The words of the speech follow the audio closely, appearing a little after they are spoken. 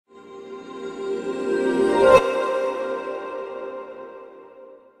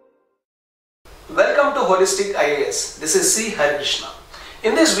Welcome to Holistic IAS. This is c.hari Krishna.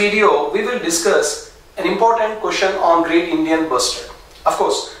 In this video, we will discuss an important question on Great Indian Bustard. Of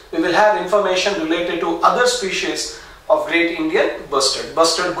course, we will have information related to other species of Great Indian Bustard,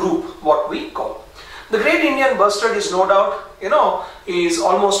 Bustard group, what we call. The Great Indian Bustard is no doubt, is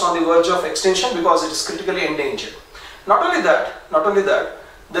almost on the verge of extinction because it is critically endangered. Not only that,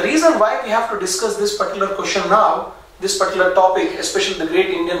 the reason why we have to discuss this particular question now, this particular topic, especially the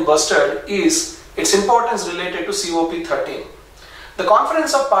Great Indian Bustard, is its importance related to COP13. The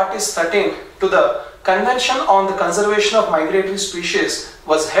Conference of Parties 13 to the Convention on the Conservation of Migratory Species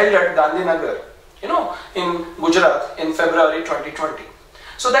was held at Gandhinagar, in Gujarat in February 2020.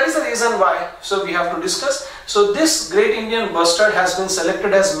 So that is the reason why, we have to discuss. So this Great Indian Bustard has been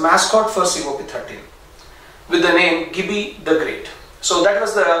selected as mascot for COP13 with the name Gibby the Great. So that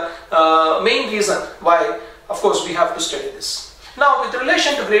was the main reason why, of course, we have to study this. Now, with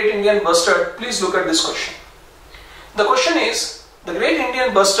relation to Great Indian Bustard, please look at this question. The question is, the Great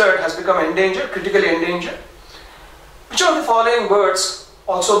Indian Bustard has become endangered, critically endangered. Which of the following birds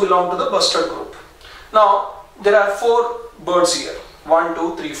also belong to the Bustard group? Now, there are 4 birds here. 1,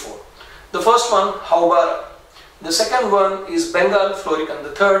 2, 3, 4. The first one, Haubara. The second one is Bengal florican.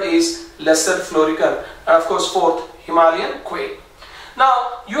 The third is Lesser florican. And of course, fourth, Himalayan quail.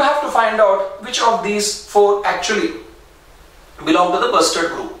 Now, you have to find out which of these 4 actually belong to the Bustard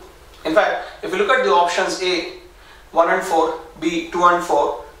group. In fact, if you look at the options A, 1 and 4, B, 2 and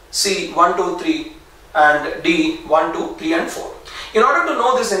 4, C, 1, 2, 3, and D, 1, 2, 3 and 4. In order to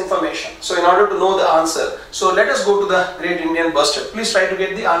know this information, so in order to know the answer, so let us go to the Great Indian Bustard. Please try to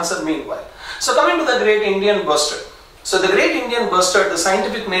get the answer meanwhile. So coming to the Great Indian Bustard. So the Great Indian Bustard, the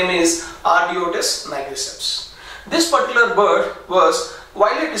scientific name is Ardiotis nigriceps. This particular bird was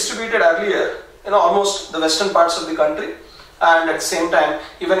widely distributed earlier in almost the western parts of the country, and at the same time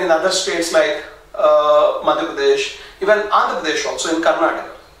even in other states like Madhya Pradesh, even Andhra Pradesh also, in Karnataka.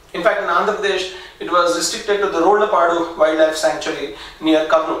 In fact, in Andhra Pradesh it was restricted to the Rollapadu Wildlife Sanctuary near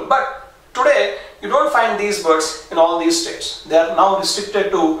Kurnool. But today you don't find these birds in all these states. They are now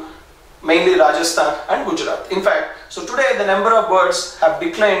restricted to mainly Rajasthan and Gujarat. In fact, so today the number of birds have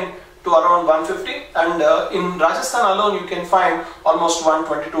declined to around 150, and in Rajasthan alone you can find almost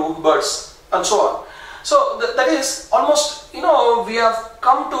 122 birds and so on. So that is almost, we have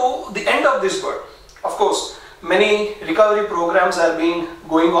come to the end of this bird. Of course, many recovery programs are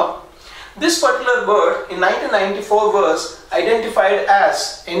going on. This particular bird in 1994 was identified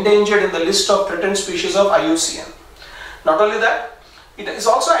as endangered in the list of threatened species of IUCN. Not only that, it is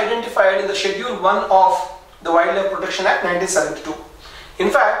also identified in the Schedule 1 of the Wildlife Protection Act 1972. In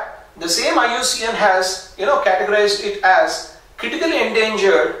fact, the same IUCN has categorized it as critically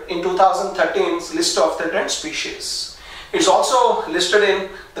endangered in 2013's list of threatened species. It's also listed in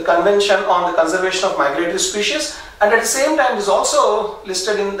the Convention on the Conservation of Migratory Species, and at the same time is also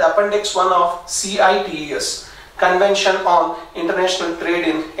listed in the Appendix 1 of CITES, Convention on International Trade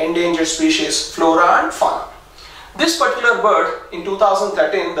in Endangered Species, Flora and Fauna. This particular bird, in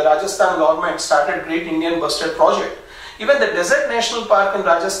 2013, the Rajasthan government started Great Indian Bustard project. Even the Desert National Park in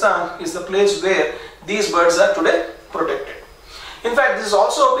Rajasthan is the place where these birds are today protected. In fact, this is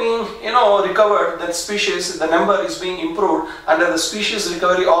also being, recovered, that species, the number is being improved under the species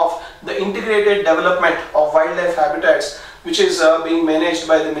recovery of the integrated development of wildlife habitats, which is being managed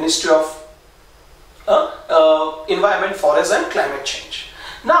by the Ministry of Environment, Forest and Climate Change.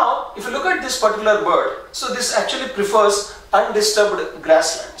 Now, if you look at this particular bird, so this actually prefers undisturbed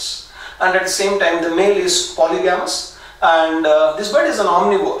grasslands, and at the same time the male is polygamous, and this bird is an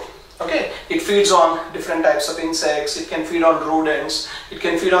omnivore. Okay, it feeds on different types of insects, it can feed on rodents, it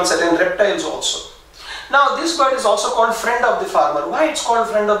can feed on certain reptiles also. Now this bird is also called friend of the farmer. Why it's called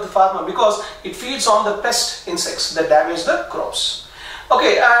friend of the farmer? Because it feeds on the pest insects that damage the crops.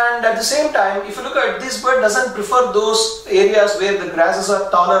 Okay, and at the same time, if you look at this bird, doesn't prefer those areas where the grasses are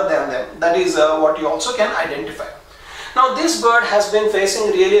taller than them. That is what you also can identify. Now this bird has been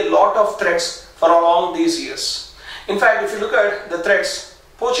facing really a lot of threats for along these years. In fact, if you look at the threats,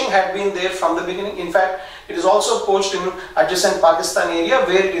 poaching had been there from the beginning. In fact, it is also poached in adjacent Pakistan area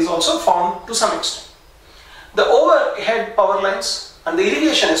where it is also found to some extent. The overhead power lines and the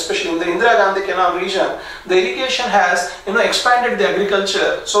irrigation, especially in the Indira Gandhi Canal region, the irrigation has expanded the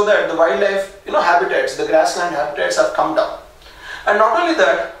agriculture so that the wildlife habitats, the grassland habitats have come down. And not only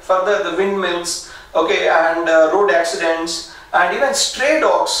that, further the windmills, and road accidents, and even stray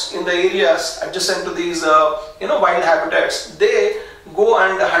dogs in the areas adjacent to these wild habitats, they go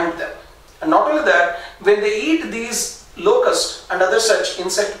and hunt them. And not only that, when they eat these locusts and other such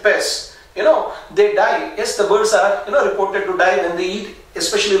insect pests, they die. Yes, the birds are, reported to die when they eat,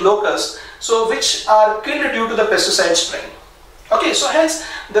 especially locusts, so which are killed due to the pesticide spraying. Okay, so hence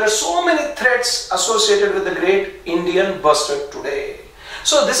there are so many threats associated with the great Indian bustard today.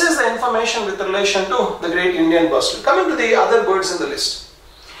 So this is the information with relation to the great Indian bustard. Coming to the other birds in the list.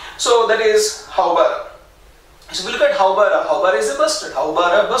 So that is Haubara. So we look at Haubara. Haubara is a bustard.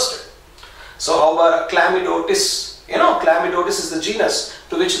 Haubara bustard. So Haubara Chlamydotis. Chlamydotis is the genus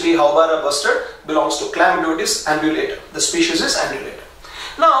to which the Haubara bustard belongs to. Chlamydotis ambulata. The species is ambulata.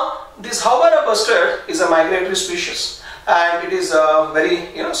 Now this Haubara bustard is a migratory species. And it is a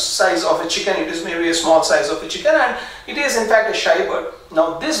very size of a chicken. It is maybe a small size of a chicken, and it is in fact a shy bird.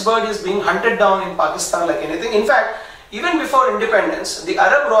 Now this bird is being hunted down in Pakistan like anything. In fact, even before independence, the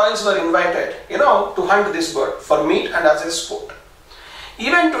Arab royals were invited to hunt this bird for meat and as a sport.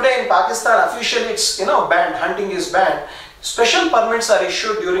 Even today in Pakistan, officially it's banned. Hunting is banned. Special permits are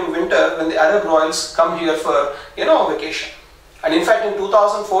issued during winter when the Arab royals come here for vacation. And in fact in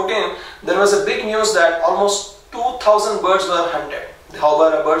 2014 there was a big news that almost 2,000 birds were hunted. The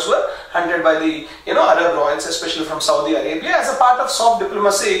Haubara birds were hunted by the Arab royals, especially from Saudi Arabia. As a part of soft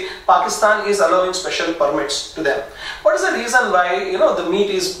diplomacy, Pakistan is allowing special permits to them. What is the reason why the meat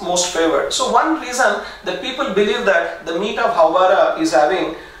is most favored? So one reason that people believe that the meat of Haubara is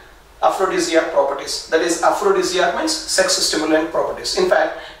having aphrodisiac properties. That is, aphrodisiac means sex stimulant properties. In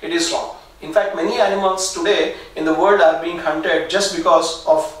fact, it is wrong. In fact, many animals today in the world are being hunted just because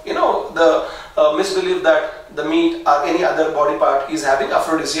of the misbelief that the meat or any other body part is having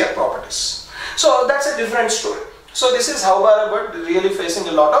aphrodisiac properties. So that's a different story. So this is Haubara bird really facing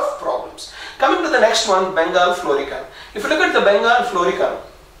a lot of problems. Coming to the next one, Bengal florican. If you look at the Bengal florican,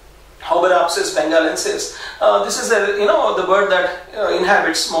 Haubara bengalensis, this is the bird that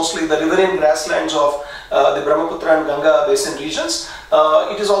inhabits mostly the riverine grasslands of the Brahmaputra and Ganga basin regions.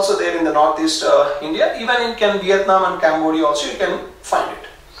 It is also there in the northeast India. Even in Vietnam and Cambodia also you can find it.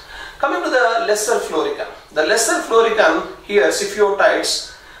 Coming to the lesser florican. The lesser florican here,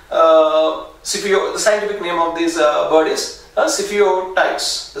 Siphiotides, the scientific name of this bird is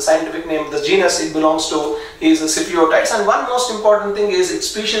Siphiotides. The scientific name, the genus it belongs to is Siphiotides. And one most important thing is its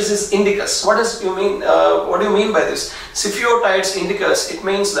species is indicus. What do you mean by this? Siphiotides indicus, it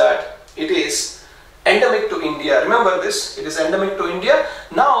means that it is endemic to India. Remember this, it is endemic to India.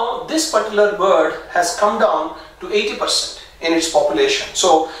 Now this particular bird has come down to 80% in its population.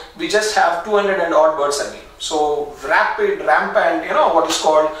 So we just have 200 and odd birds again. So rapid, rampant, what is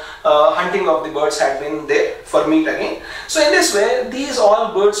called hunting of the birds had been there for meat again. So in this way, these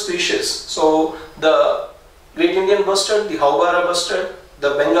all bird species, so the Great Indian bustard, the Haubara bustard,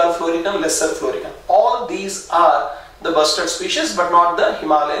 the Bengal florican, lesser florican, all these are the bustard species, but not the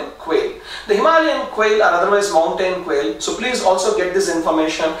Himalayan quail. The Himalayan quail are otherwise mountain quail. So please also get this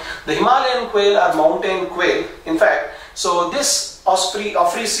information. The Himalayan quail are mountain quail. In fact, so this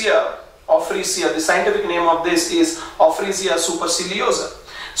Ophrisia, the scientific name of this is Ophrisia superciliosa.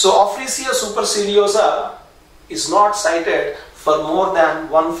 So Ophrisia superciliosa is not sighted for more than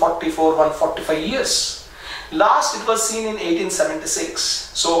 145 years. Last it was seen in 1876.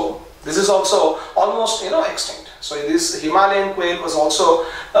 So this is also almost extinct. So this Himalayan quail was also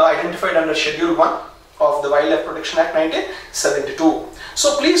identified under Schedule 1 of the Wildlife Protection Act 1972.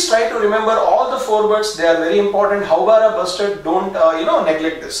 So please try to remember all the 4 birds. They are very important. Haubara bustard, don't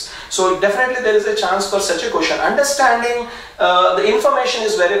neglect this. So definitely there is a chance for such a question. Understanding the information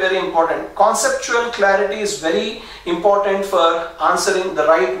is very, very important. Conceptual clarity is very important for answering the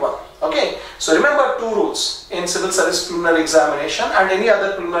right one. Okay, so remember 2 rules in civil service preliminary examination and any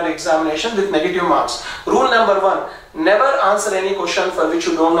other preliminary examination with negative marks. Rule number 1, never answer any question for which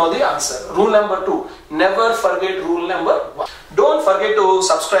you don't know the answer. Rule number 2, never forget rule number 1. Don't forget to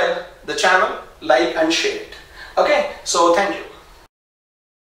subscribe the channel, like and share it. Okay, so thank you.